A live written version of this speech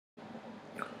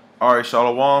Alright,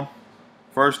 Shalom.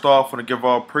 First off, I want to give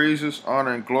all praises,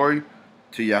 honor, and glory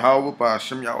to Yahweh, by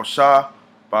Hashem Yahushua,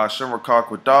 by Hashem Rakak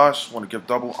Wadash. I want to give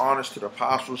double honors to the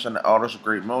apostles and the elders of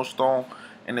Great Millstone.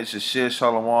 And it's a shit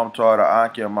Shalom to all the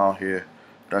Akim out here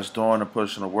that's doing and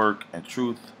pushing the work in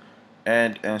truth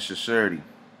and in sincerity.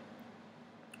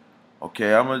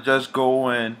 Okay, I'm going to just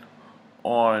go in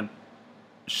on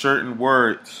certain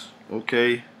words.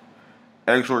 Okay,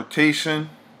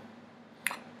 exhortation,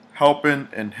 helping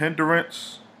and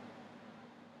hindrance,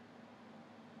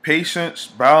 patience,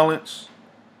 balance,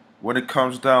 when it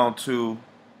comes down to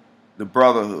the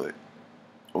brotherhood.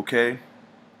 Okay,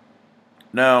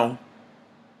 now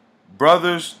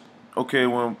brothers, okay,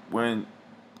 when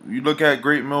you look at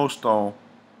Great Millstone,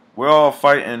 we're all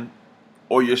fighting,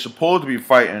 or you're supposed to be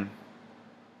fighting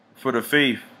for the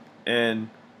faith,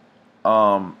 and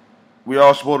we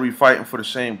all supposed to be fighting for the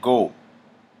same goal,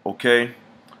 okay,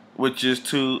 which is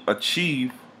to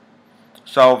achieve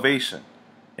salvation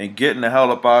and getting the hell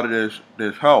up out of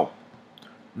this hell.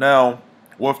 Now,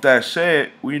 with that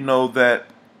said, we know that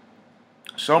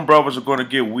some brothers are going to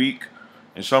get weak,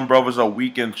 and some brothers are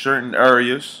weak in certain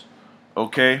areas,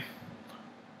 okay,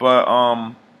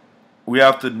 but we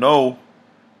have to know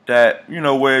that, you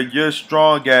know, where you're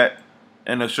strong at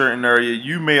in a certain area,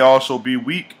 you may also be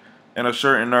weak in a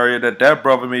certain area that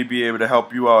brother may be able to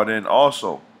help you out in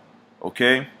also,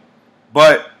 okay.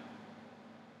 But,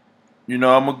 you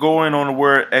know, I'm going to go in on the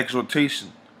word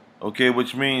exhortation, okay,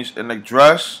 which means an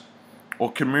address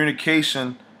or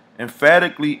communication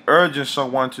emphatically urging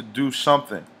someone to do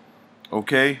something,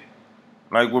 okay.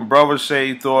 Like when brothers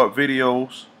say throw up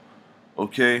videos,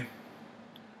 okay,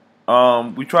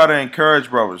 we try to encourage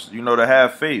brothers, you know, to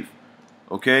have faith,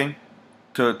 okay,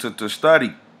 to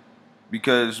study,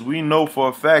 because we know for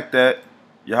a fact that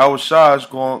Yahweh Shah is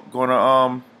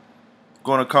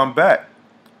gonna come back.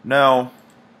 Now,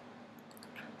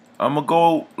 I'm gonna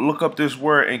go look up this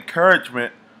word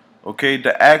encouragement, okay,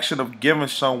 the action of giving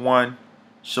someone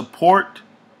support,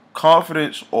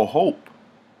 confidence, or hope,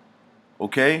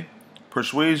 okay,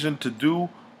 persuasion to do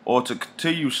or to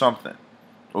continue something,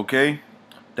 okay,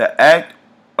 the act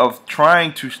of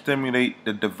trying to stimulate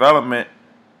the development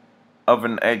of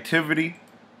an activity,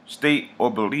 state,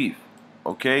 or belief,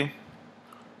 okay.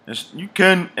 You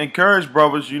can encourage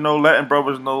brothers, you know, letting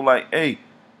brothers know, like, hey,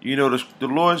 you know, the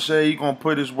Lord say He gonna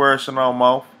put His words in our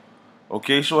mouth,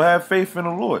 okay. So have faith in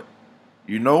the Lord,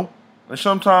 you know. And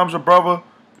sometimes a brother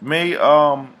may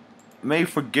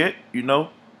forget, you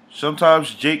know.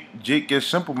 Sometimes Jake gets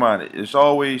simple-minded. It's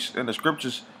always in the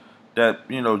scriptures that,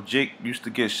 you know, Jake used to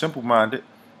get simple-minded,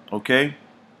 okay.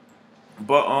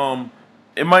 But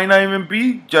it might not even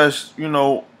be just, you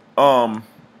know,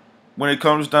 when it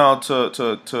comes down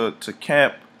to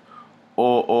camp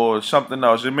or something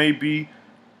else. It may be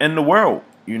in the world,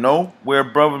 you know, where a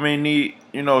brother may need,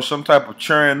 you know, some type of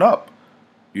cheering up,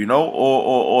 you know,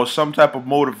 or some type of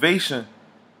motivation,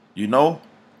 you know,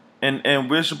 and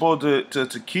we're supposed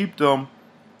to keep them,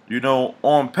 you know,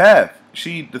 on path.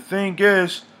 See, the thing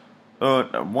is,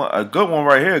 a good one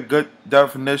right here, a good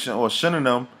definition or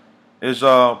synonym is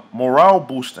morale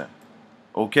boosting,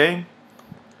 okay.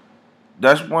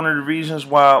 That's one of the reasons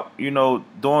why, you know,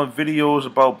 doing videos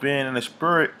about being in the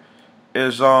spirit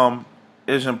is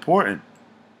important,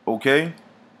 okay?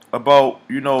 About,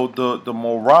 you know, the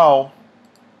morale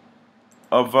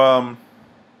of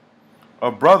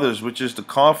brothers, which is the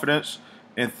confidence,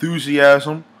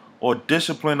 enthusiasm, or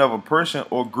discipline of a person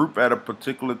or group at a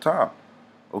particular time,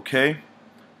 okay?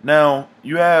 Now,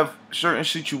 you have certain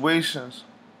situations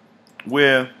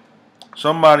where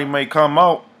somebody may come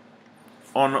out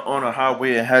on a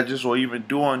highway and hedges, or even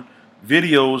doing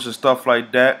videos and stuff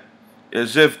like that,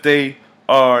 as if they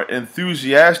are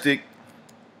enthusiastic,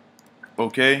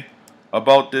 okay,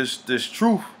 about this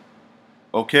truth,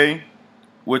 okay,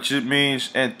 which it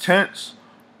means intense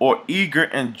or eager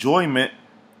enjoyment,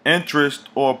 interest,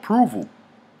 or approval,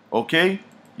 okay.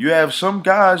 You have some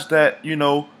guys that, you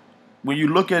know, when you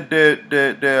look at their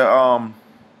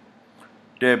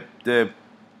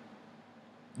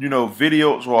you know,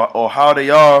 videos or how they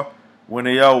are when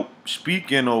they out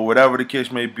speaking or whatever the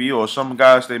case may be, or some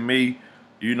guys they may,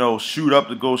 you know, shoot up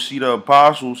to go see the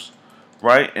apostles,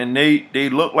 right? And they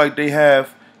look like they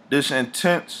have this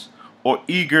intense or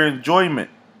eager enjoyment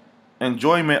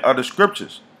of the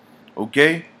scriptures,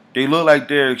 okay? They look like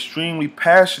they're extremely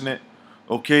passionate,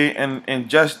 okay, and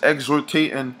just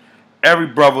exhortating every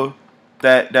brother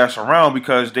that's around,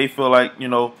 because they feel like, you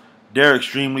know, they're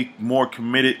extremely more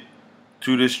committed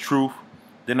to this truth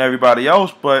than everybody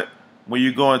else. But when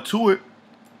you go into it,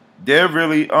 they're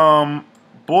really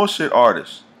bullshit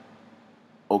artists,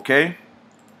 okay.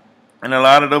 and a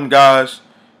lot of them guys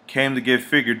came to get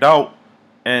figured out,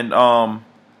 and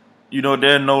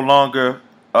they're no longer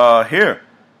here.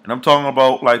 And I'm talking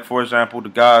about, like, for example, the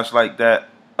guys like that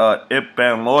Ip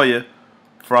Van Lawyer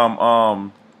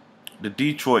from the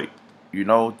Detroit.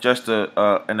 Just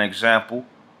an example.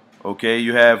 Okay,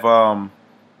 you have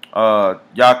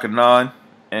Yakanan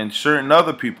and certain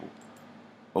other people.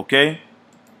 Okay,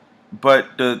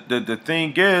 but the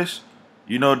thing is,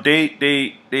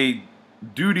 they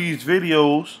do these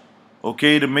videos,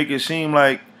 okay, to make it seem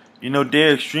like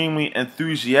they're extremely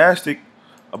enthusiastic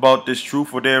about this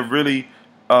truth, or they're really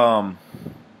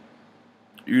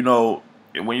you know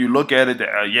when you look at it,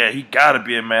 yeah, he gotta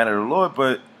be a man of the Lord,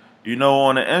 but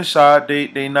on the inside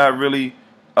they not really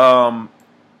um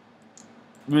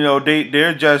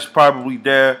they're just probably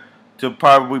there to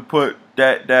probably put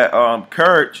that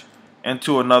courage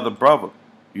into another brother,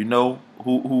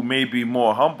 who may be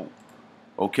more humble.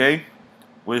 Okay,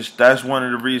 which that's one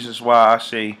of the reasons why I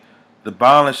say the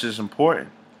balance is important.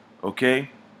 Okay,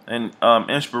 and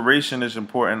inspiration is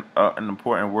important, an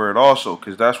important word also,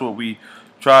 because that's what we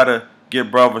try to get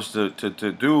brothers to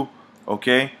do.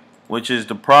 Okay, which is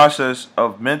the process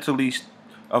of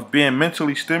being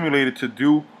mentally stimulated to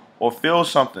do or feel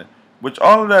something. Which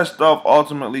all of that stuff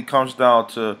ultimately comes down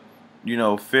to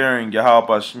fearing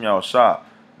Yahweh Shem Shah.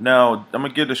 Now I'm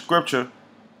gonna get the scripture,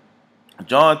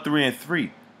 John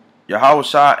 3:3. Yahweh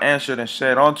Shah answered and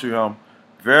said unto him,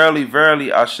 Verily,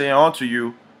 verily, I say unto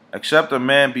you, except a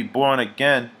man be born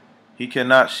again, he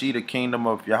cannot see the kingdom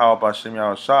of Yahweh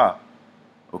Shem Shah.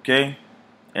 Okay,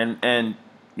 and a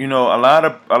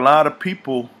lot of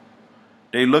people,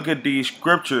 they look at these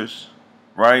scriptures,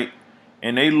 right,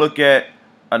 and they look at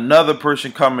another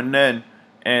person coming in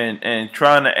and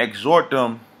trying to exhort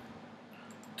them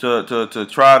to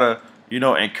try to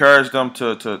encourage them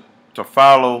to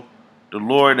follow the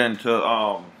Lord, and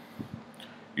to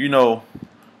you know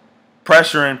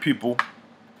pressuring people,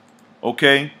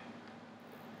 okay,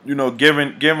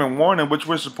 giving warning, which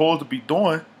we're supposed to be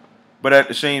doing, but at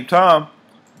the same time,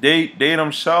 they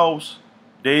themselves,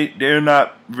 they're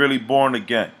not really born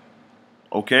again,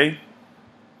 okay,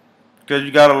 because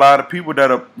you got a lot of people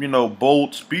that are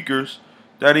bold speakers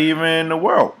that are even in the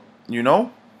world, you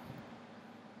know.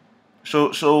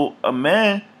 So a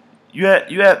man, you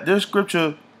have this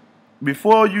scripture.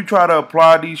 Before you try to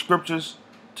apply these scriptures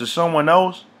to someone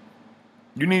else,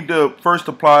 you need to first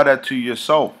apply that to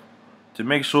yourself to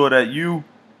make sure that you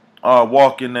are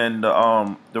walking in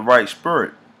the right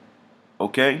spirit.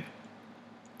 Okay,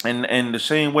 and the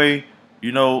same way,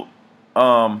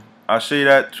 I say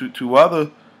that to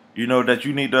other, that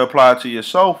you need to apply to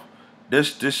yourself.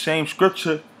 This same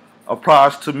scripture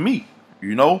applies to me,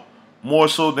 you know, more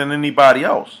so than anybody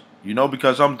else,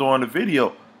 because I'm doing the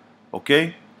video.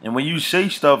 Okay, and when you say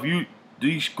stuff,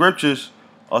 these scriptures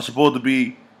are supposed to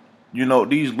be,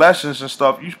 these lessons and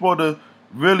stuff. You're supposed to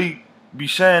really be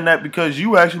saying that because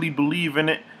you actually believe in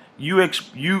it. You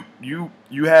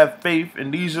have faith,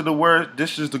 and these are the words.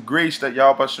 This is the grace that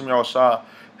Yahweh Shem Shah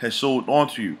has sold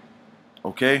onto you.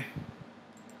 Okay.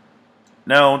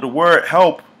 Now the word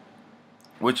help,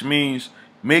 which means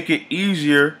make it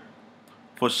easier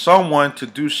for someone to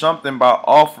do something by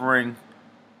offering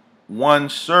one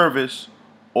service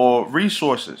or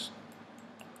resources.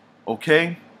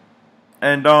 Okay,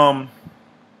 and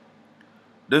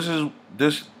this is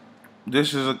this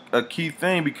this is a key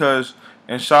thing, because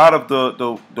inside of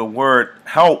the word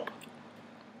help,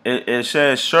 it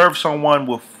says serve someone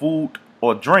with food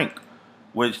or drink,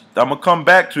 which I'm gonna come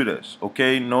back to this.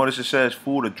 Okay, notice it says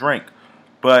food or drink,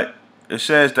 but it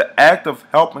says the act of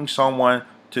helping someone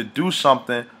to do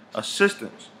something,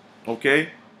 assistance. Okay,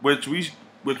 which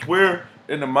we're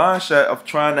in the mindset of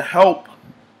trying to help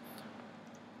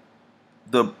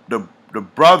the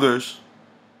brothers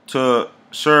to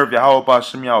serve Yahweh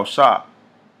Shem Shah.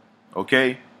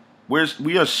 Okay,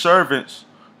 we are servants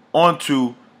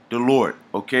unto the Lord.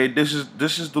 Okay, this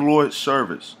is the Lord's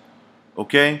service.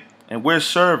 Okay, and we're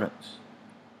servants.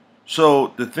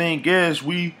 So the thing is,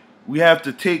 we have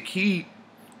to take heed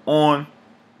on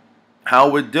how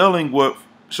we're dealing with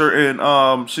certain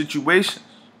situations.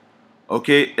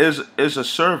 Okay, is a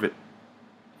servant.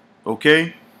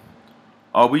 Okay,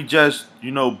 are we just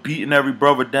beating every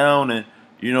brother down, and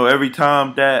every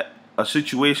time that a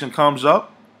situation comes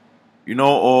up,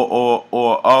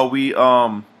 or are we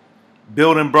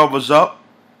building brothers up?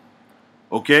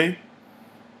 Okay,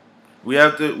 we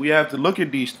have to look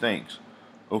at these things.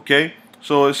 Okay,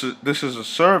 so this is a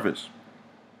service,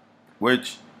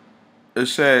 which it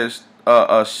says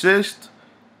assist,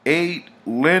 aid,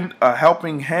 lend a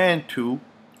helping hand to,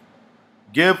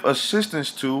 give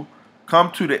assistance to,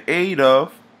 come to the aid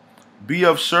of, be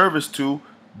of service to,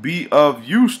 be of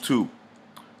use to,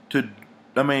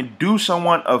 do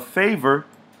someone a favor,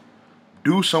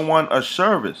 do someone a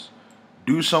service,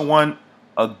 do someone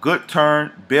a good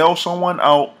turn, bail someone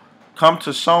out, come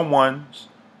to someone's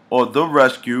or the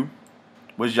rescue,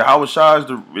 which Yahweh Shai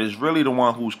is really the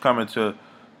one who's coming to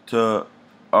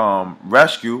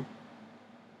rescue.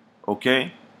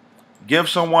 Okay, give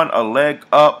someone a leg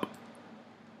up,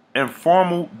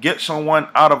 informal, get someone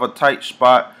out of a tight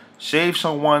spot, save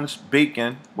someone's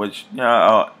bacon, which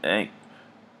man,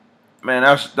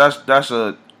 that's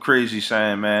a crazy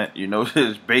saying, man.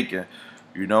 It's bacon,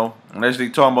 unless they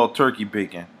talking about turkey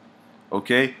bacon,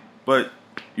 okay. But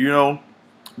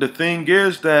the thing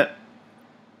is that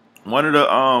one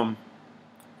of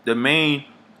the main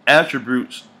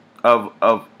attributes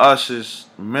of us as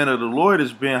men of the Lord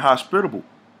is being hospitable,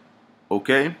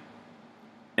 okay,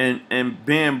 and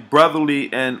being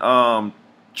brotherly and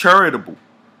charitable,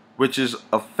 which is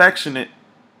affectionate,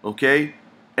 okay,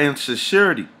 and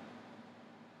sincerity,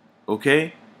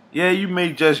 okay. Yeah, you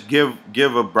may just give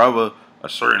a brother a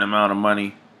certain amount of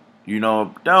money,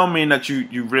 that don't mean that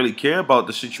you really care about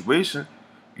the situation.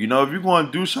 If you're going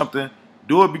to do something,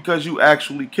 do it because you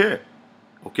actually care,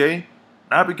 okay,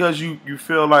 not because you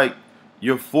feel like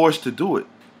you're forced to do it.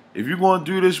 If you're going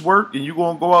to do this work and you're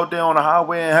going to go out there on the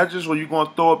highway and hedges, or you're going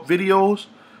to throw up videos,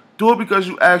 do it because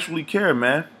you actually care,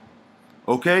 man.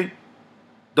 Okay?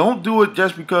 Don't do it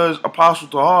just because Apostle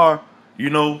Tahar,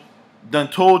 done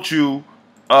told you,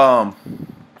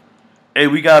 hey,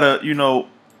 we gotta,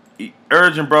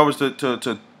 urging brothers to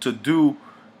do,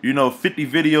 50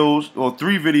 videos or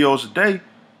 3 videos a day.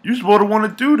 You're supposed to want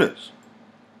to do this,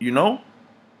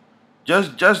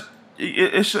 Just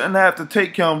it shouldn't have to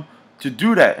take him to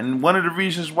do that. And one of the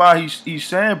reasons why he's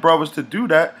saying brothers to do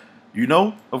that,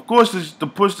 of course, is to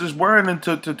push this word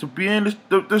into to be in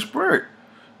the spirit,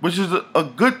 which is a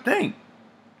good thing,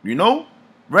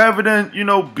 rather than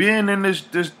being in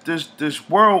this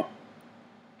world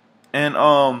and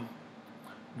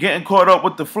getting caught up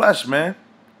with the flesh, man.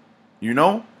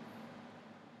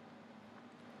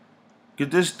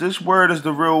 Cause this word is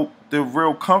the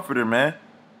real comforter, man.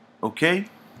 Okay.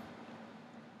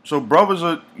 So brothers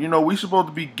are, we supposed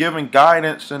to be giving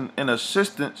guidance and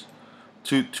assistance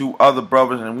to other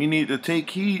brothers, and we need to take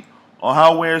heed on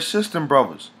how we're assisting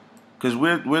brothers, because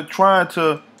we're trying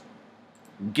to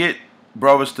get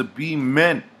brothers to be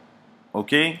men,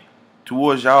 okay,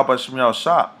 towards Yahweh Shem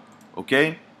Shop,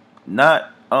 okay,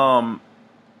 not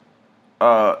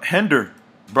hinder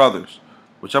brothers,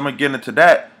 which I'm gonna get into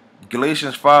that.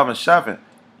 Galatians 5 and 7.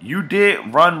 You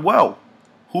did run well.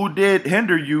 Who did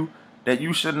hinder you that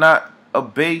you should not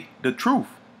obey the truth?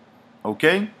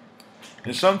 Okay?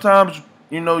 And sometimes,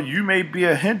 you may be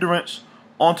a hindrance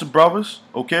onto brothers,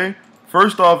 okay?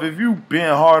 First off, if you being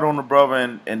hard on the brother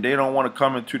and they don't want to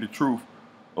come into the truth,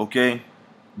 okay,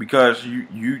 because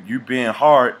you being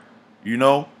hard,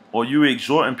 or you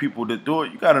exhorting people to do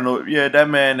it, you gotta know, yeah, that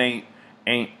man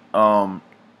ain't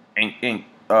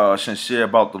sincere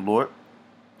about the Lord,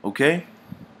 okay?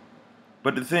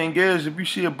 But the thing is, if you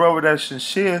see a brother that's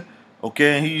sincere,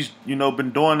 okay, and he's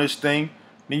been doing this thing,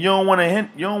 then you don't want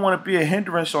to be a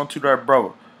hindrance onto that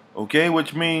brother, okay?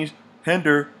 Which means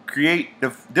create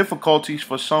the difficulties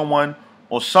for someone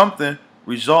or something,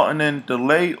 resulting in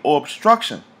delay or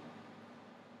obstruction.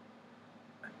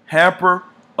 Hamper,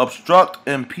 obstruct,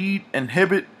 impede,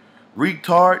 inhibit,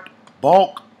 retard,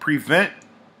 balk, prevent,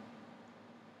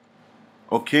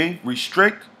 okay,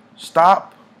 restrict,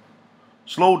 stop,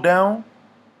 slow down.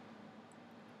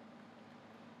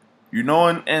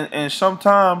 And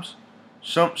sometimes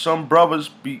some brothers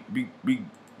be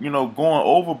going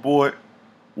overboard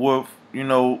with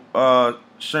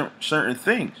certain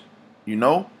things,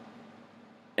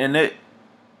 and it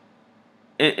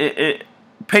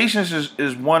patience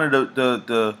is one of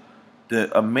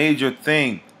a major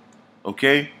thing,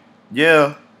 okay.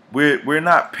 Yeah, we're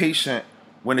not patient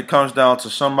when it comes down to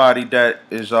somebody that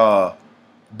is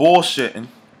bullshitting,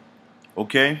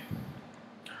 okay,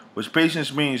 which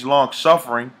patience means long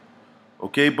suffering,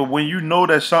 okay. But when you know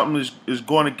that something is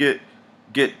going to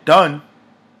get done,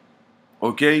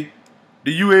 okay,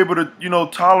 do you able to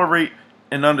tolerate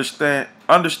and understand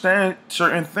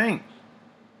certain things?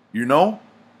 You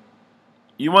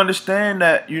understand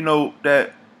that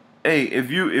that, hey,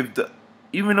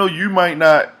 even though you might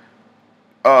not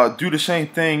do the same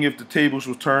thing if the tables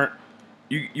were turned,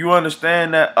 you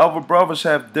understand that other brothers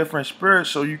have different spirits,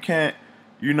 so you can't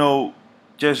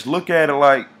just look at it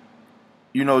like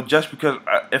just because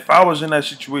if I was in that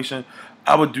situation,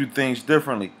 I would do things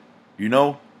differently.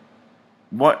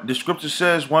 What the scripture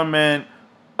says, one man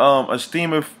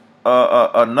esteemeth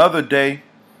another day,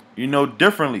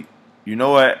 differently. You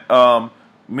know what? I'm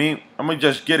gonna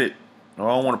just get it. I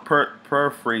don't want to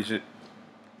paraphrase it.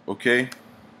 Okay.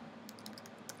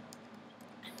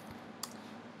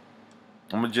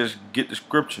 I'm gonna just get the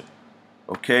scripture.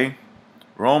 Okay.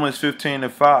 Romans 14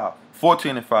 and 5.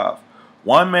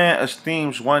 One man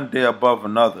esteems one day above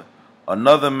another.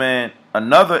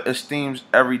 Another esteems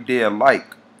every day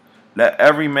alike. Let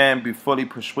every man be fully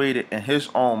persuaded in his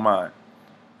own mind.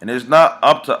 And it's not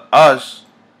up to us,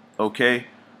 okay,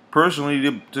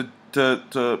 personally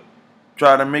to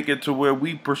try to make it to where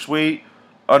we persuade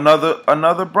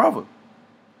another brother.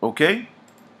 Okay?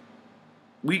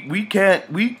 We can't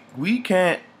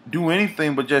do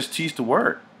anything but just teach the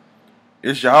word.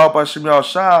 It's Yahweh Shem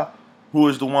Shah who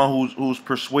is the one who's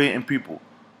persuading people,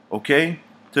 okay,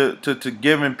 to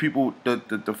giving people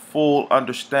the full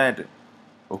understanding,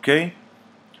 okay.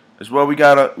 As well, we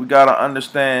gotta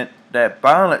understand that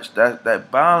balance. That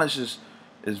balance is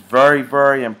very,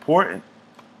 very important,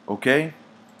 okay.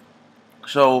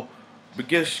 So we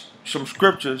get some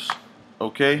scriptures,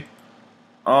 okay.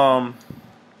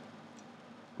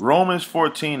 Romans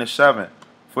 14 and 7.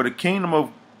 For the kingdom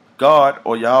of God,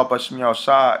 or Yahweh Shem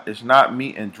Shah, is not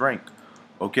meat and drink.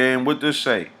 Okay, and what does this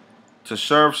say? To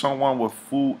serve someone with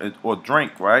food or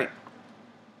drink, right?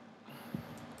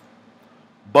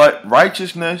 But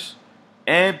righteousness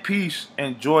and peace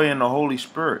and joy in the Holy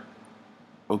Spirit.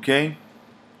 Okay?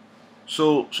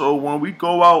 So when we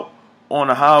go out on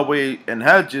the highway and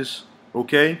hedges,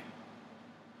 okay,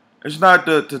 it's not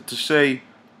to say,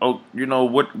 oh,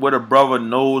 what a brother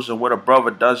knows and what a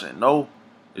brother doesn't know.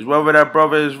 Is whether that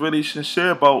brother is really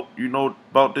sincere about,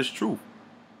 about this truth.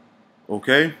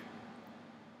 Okay?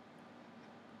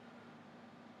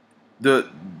 The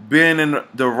being in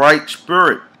the right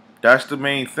spirit, that's the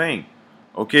main thing.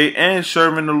 Okay? And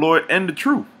serving the Lord in the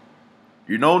truth.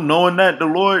 Knowing that the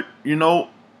Lord,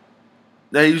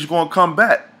 that he's going to come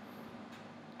back.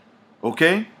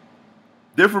 Okay?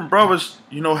 Different brothers,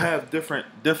 have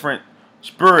different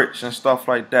spirits and stuff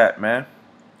like that, man.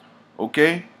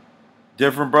 Okay?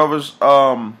 Different brothers,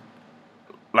 like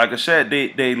I said,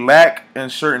 they lack in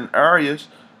certain areas,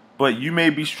 but you may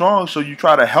be strong, so you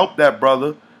try to help that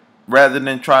brother rather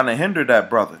than trying to hinder that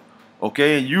brother.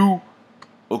 Okay? And you,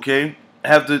 okay,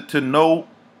 have to know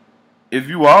if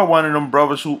you are one of them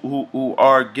brothers who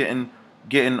are getting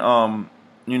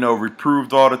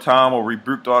reproved all the time or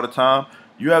rebuked all the time,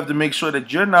 you have to make sure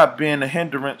that you're not being a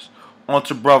hindrance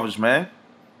onto brothers, man.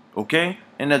 Okay?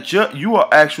 And that you are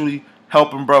actually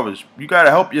helping brothers. You got to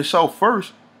help yourself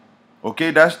first.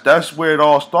 Okay? That's where it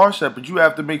all starts at. But you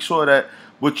have to make sure that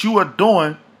what you are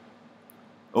doing,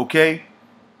 okay,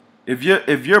 if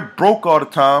you're broke all the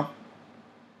time,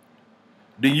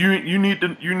 then you need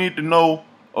to know,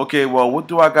 okay, well, what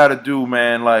do I got to do,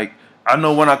 man? Like, I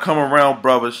know when I come around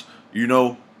brothers,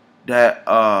 that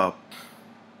I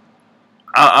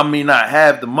may not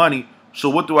have the money, so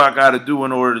what do I got to do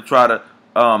in order to try to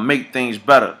make things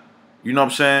better? You know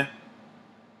what I'm saying?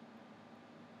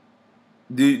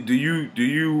 Do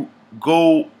you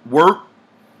go work,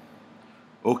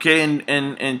 okay,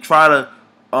 and try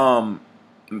to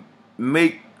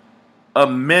make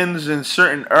amends in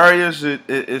certain areas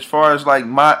as far as like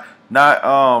might not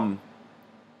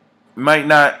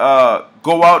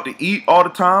go out to eat all the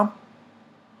time?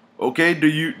 Okay, do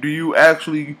you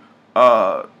actually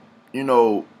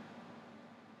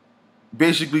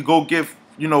basically go get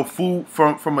food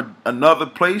from another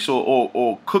place,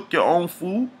 or cook your own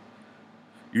food?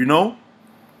 Do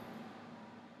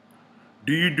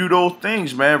you do those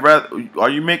things, man? Are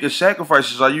you making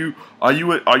sacrifices? Are you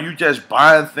just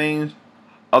buying things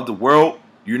of the world,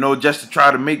 just to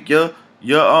try to make your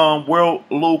world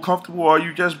a little comfortable? Or are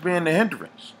you just being a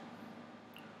hindrance?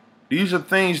 These are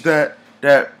things that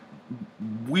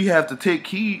we have to take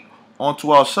heed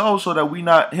onto ourselves so that we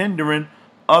not hindering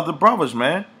other brothers,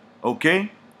 man.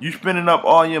 Okay? You spending up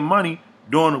all your money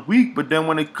during the week, but then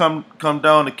when it come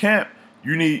down to camp,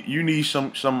 you need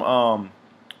some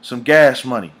gas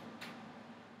money,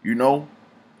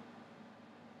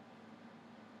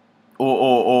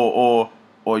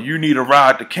 or you need a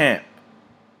ride to camp.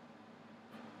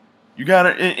 You gotta,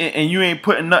 and you ain't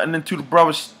putting nothing into the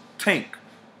brother's tank.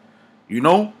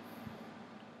 You're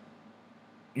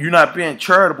not being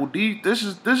charitable. This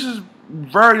is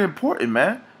very important,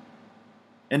 man.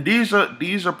 And these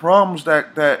are problems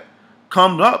that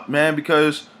come up, man,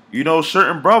 because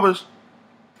certain brothers,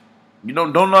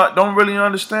 don't really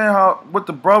understand what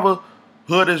the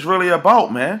brotherhood is really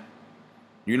about, man.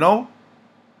 You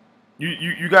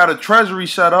got a treasury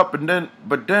set up, but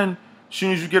then as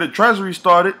soon as you get a treasury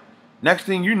started, next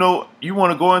thing you know, you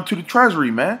want to go into the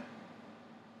treasury, man.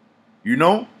 You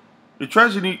know, the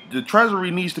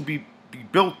treasury needs to be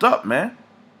built up, man.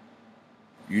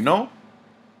 You know,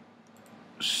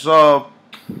 so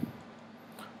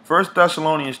First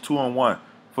Thessalonians 2:1.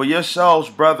 For yourselves,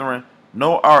 brethren,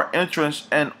 know our entrance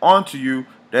and unto you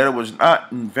that it was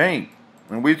not in vain.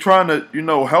 And we're trying to,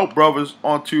 help brothers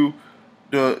onto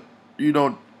the, you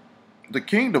know, the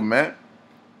kingdom, man.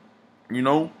 You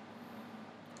know,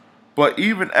 but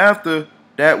even after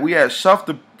that we had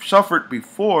suffered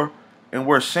before and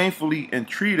were shamefully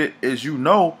entreated, as you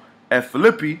know, at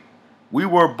Philippi, we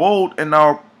were bold in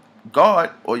our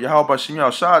God, or Yahweh Shem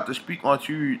Yahshua, to speak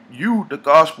unto you the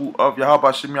gospel of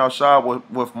Yahweh Shem Yahshua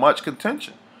with much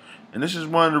contention. And this is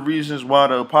one of the reasons why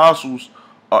the apostles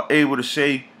are able to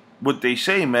say what they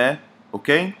say, man.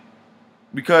 Okay?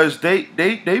 Because they've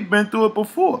been through it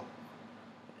before.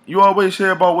 You always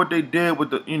hear about what they did with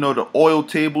the oil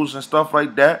tables and stuff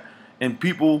like that, and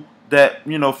people that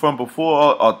from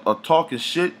before are talking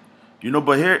shit,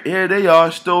 but here they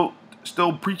are still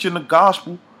preaching the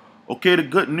gospel, okay, the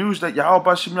good news that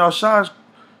Yahweh Shem Yahshua is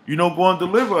going to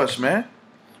deliver us, man.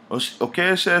 Okay,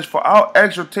 it says, for our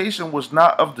exhortation was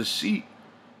not of deceit,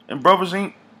 and brothers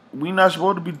we not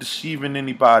supposed to be deceiving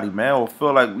anybody, man, or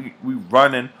feel like we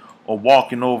running or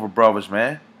walking over brothers,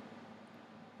 man.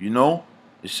 You know,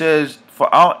 it says,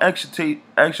 for our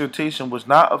exhortation was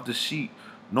not of deceit,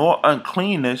 nor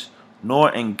uncleanness,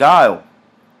 nor in guile.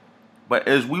 But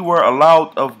as we were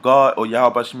allowed of God, or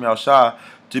Yahweh Shem Yahshua,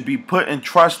 to be put in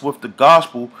trust with the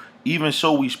gospel, even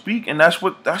so we speak. And that's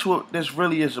what this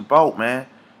really is about, man.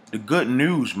 The good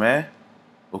news, man.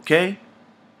 Okay?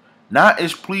 Not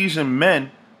as pleasing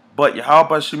men, but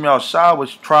Yahweh Shem Yahshua,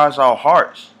 which tries our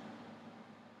hearts.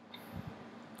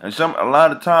 And a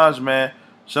lot of times, man,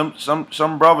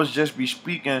 some brothers just be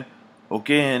speaking,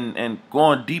 okay, and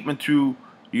going deep into,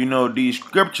 these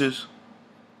scriptures,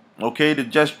 okay, to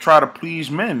just try to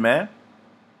please men, man.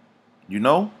 You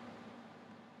know?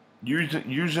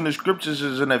 Using the scriptures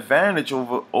as an advantage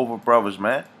over brothers,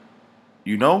 man.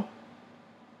 You know?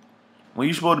 When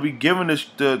you're supposed to be giving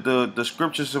the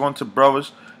scriptures onto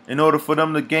brothers in order for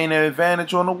them to gain an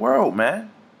advantage on the world,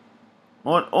 man.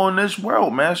 On this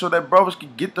world, man, so that brothers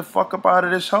can get the fuck up out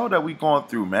of this hell that we going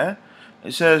through, man.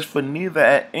 It says, for neither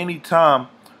at any time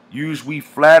use we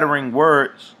flattering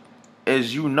words,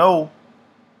 as you know,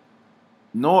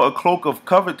 nor a cloak of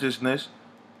covetousness,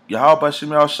 Yahweh Shem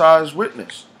Yahshua is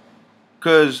witness.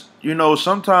 Because,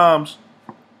 sometimes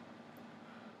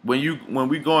when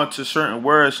we go into certain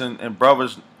words and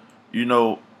brothers,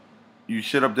 you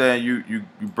sit up there and you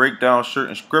break down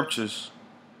certain scriptures.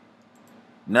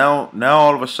 Now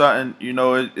all of a sudden,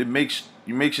 it makes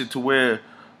it to where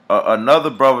another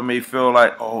brother may feel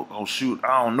like, oh shoot,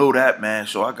 I don't know that, man,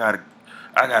 so I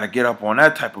gotta get up on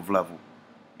that type of level,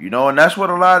 and that's what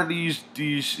a lot of these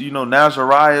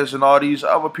Nazariahs and all these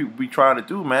other people be trying to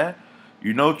do, man.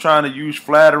 Trying to use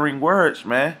flattering words,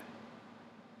 man.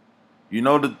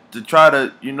 To try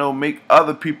to make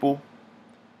other people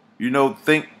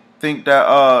think that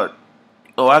I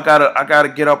gotta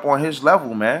get up on his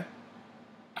level, man.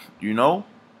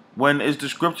 When, as the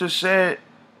scripture said,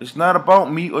 it's not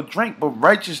about meat or drink, but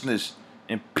righteousness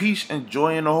and peace and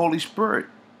joy in the Holy Spirit.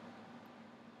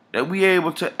 That we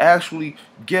able to actually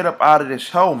get up out of this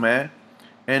hell, man,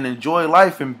 and enjoy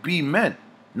life and be men.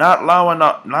 Not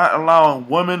allowing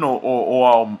women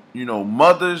or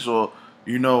mothers or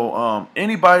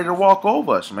anybody to walk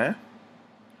over us, man.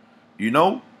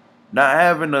 Not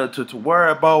having to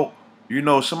worry about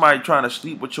somebody trying to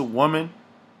sleep with your woman.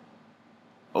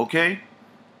 Okay?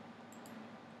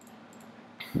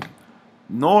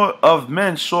 Nor of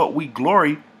men sought we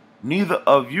glory, neither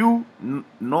of you,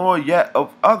 nor yet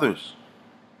of others.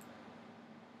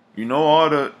 All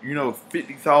the,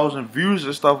 50,000 views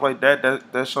and stuff like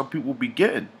that some people be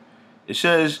getting. It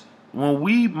says, when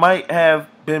we might have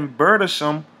been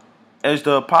burdensome as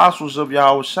the apostles of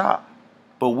Yahweh,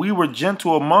 but we were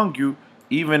gentle among you,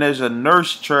 even as a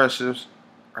nurse cherishes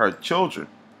her children.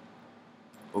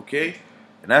 Okay?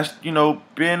 And that's,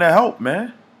 being a help,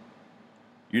 man.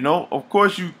 Of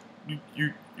course you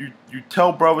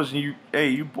tell brothers and you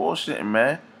bullshitting,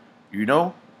 man.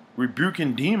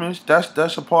 Rebuking demons,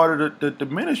 that's a part of the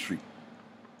ministry.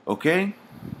 Okay?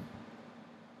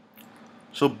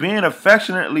 So being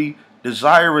affectionately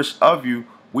desirous of you,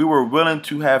 we were willing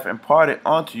to have imparted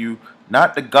unto you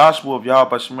not the gospel of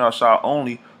Yahweh Shem Yahshua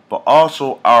only, but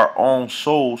also our own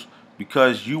souls,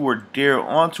 because you were dear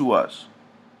unto us.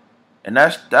 And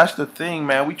that's the thing,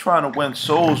 man. We trying to win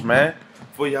souls, man,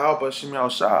 for Yahweh Shem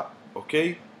Yahshua,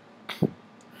 okay?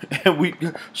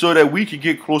 And so that we can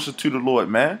get closer to the Lord,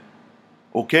 man.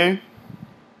 Okay?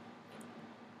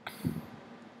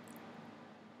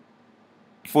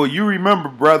 For you remember,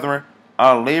 brethren,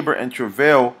 our labor and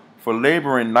travail, for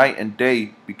laboring night and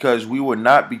day, because we would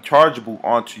not be chargeable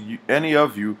unto you, any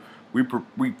of you.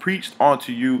 We preached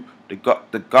unto you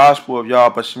the gospel of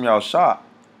Yahweh Bashem Yahushua.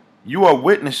 You are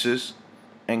witnesses,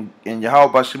 and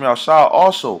Yahweh Bashem Yahushua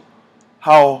also,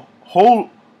 how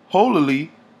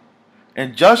holily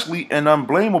and justly and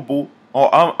unblameable or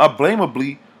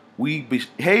unblameably we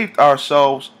behaved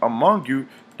ourselves among you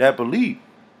that believe.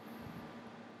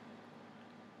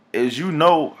 As you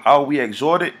know how we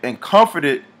exhorted and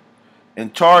comforted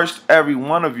and charged every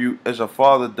one of you as a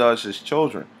father does his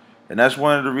children. And that's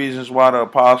one of the reasons why the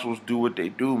apostles do what they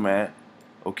do, man.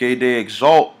 Okay, they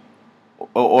exalt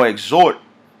or exhort,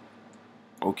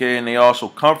 okay, and they also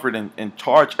comfort and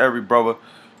charge every brother,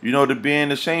 to be in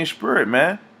the same spirit,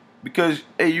 man. Because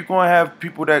hey, you're gonna have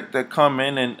people that come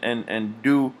in and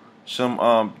do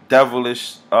some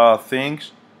devilish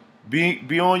things.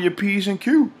 Be on your P's and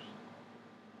Q's.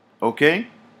 Okay?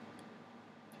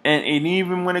 And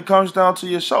even when it comes down to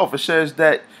yourself, it says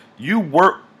that you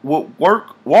walk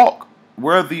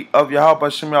worthy of Yahweh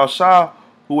Shem Shah,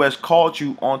 who has called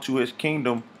you onto his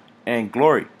kingdom and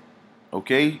glory.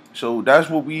 Okay? So that's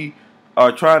what we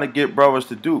are trying to get brothers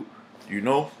to do,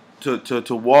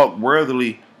 to walk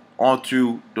worthily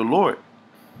onto the Lord.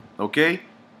 Okay?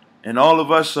 And all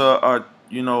of us are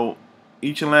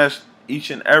each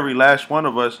and every last one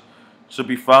of us should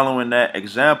be following that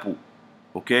example.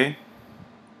 Okay?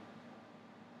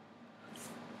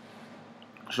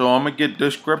 So I'm going to get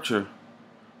this scripture.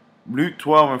 Luke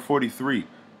 12:43.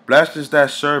 Blessed is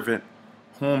that servant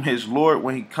whom his Lord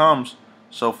when he comes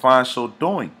shall find so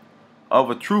doing. Of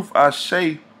a truth I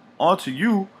say unto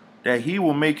you that he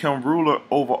will make him ruler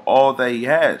over all that he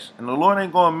has. And the Lord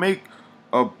ain't going to make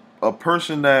a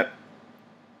person that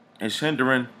is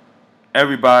hindering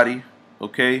everybody,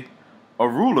 okay, a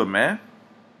ruler, man.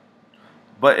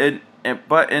 But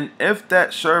if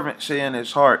that servant say in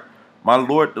his heart, my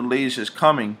Lord delays his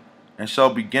coming, and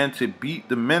shall begin to beat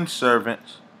the men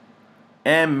servants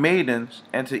and maidens,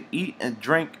 and to eat and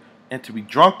drink, and to be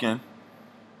drunken,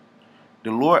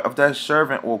 the Lord of that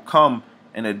servant will come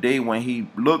in a day when he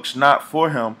looks not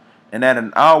for him, and at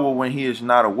an hour when he is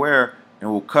not aware, and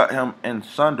will cut him in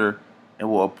sunder, and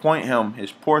will appoint him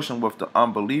his portion with the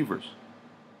unbelievers.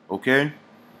 Okay?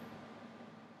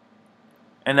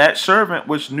 And that servant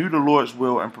which knew the Lord's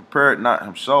will and prepared not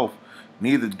himself,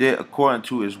 neither did according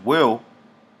to his will,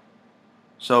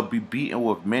 shall be beaten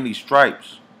with many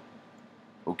stripes.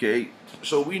 Okay,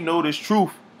 so we know this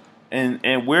truth, and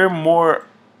we're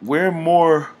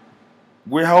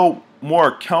held more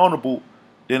accountable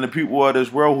than the people of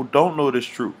this world who don't know this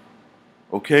truth.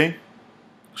 Okay,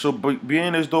 so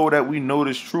being as though that we know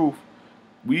this truth,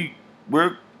 we're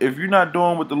if you're not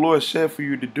doing what the Lord said for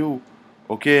you to do,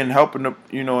 okay, and helping the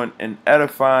and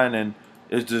edifying, and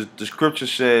as the scripture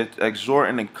says,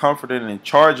 exhorting and comforting and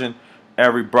charging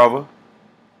every brother,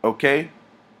 okay,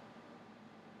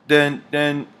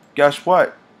 then guess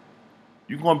what?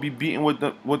 You're gonna be beaten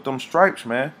with them stripes,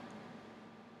 man.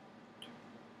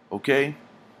 Okay.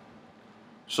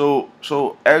 So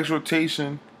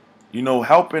exhortation,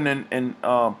 helping and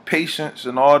patience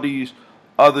and all these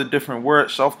other different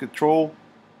words, self-control.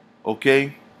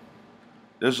 Okay.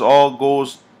 This all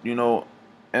goes,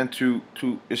 into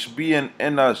it should be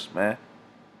in us, man.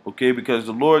 Okay, because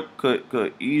the Lord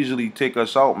could easily take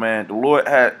us out, man. The Lord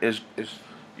is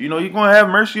He's gonna have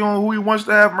mercy on who He wants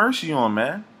to have mercy on,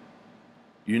 man.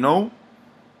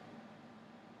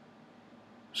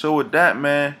 So with that,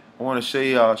 man, I want to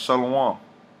say shalom.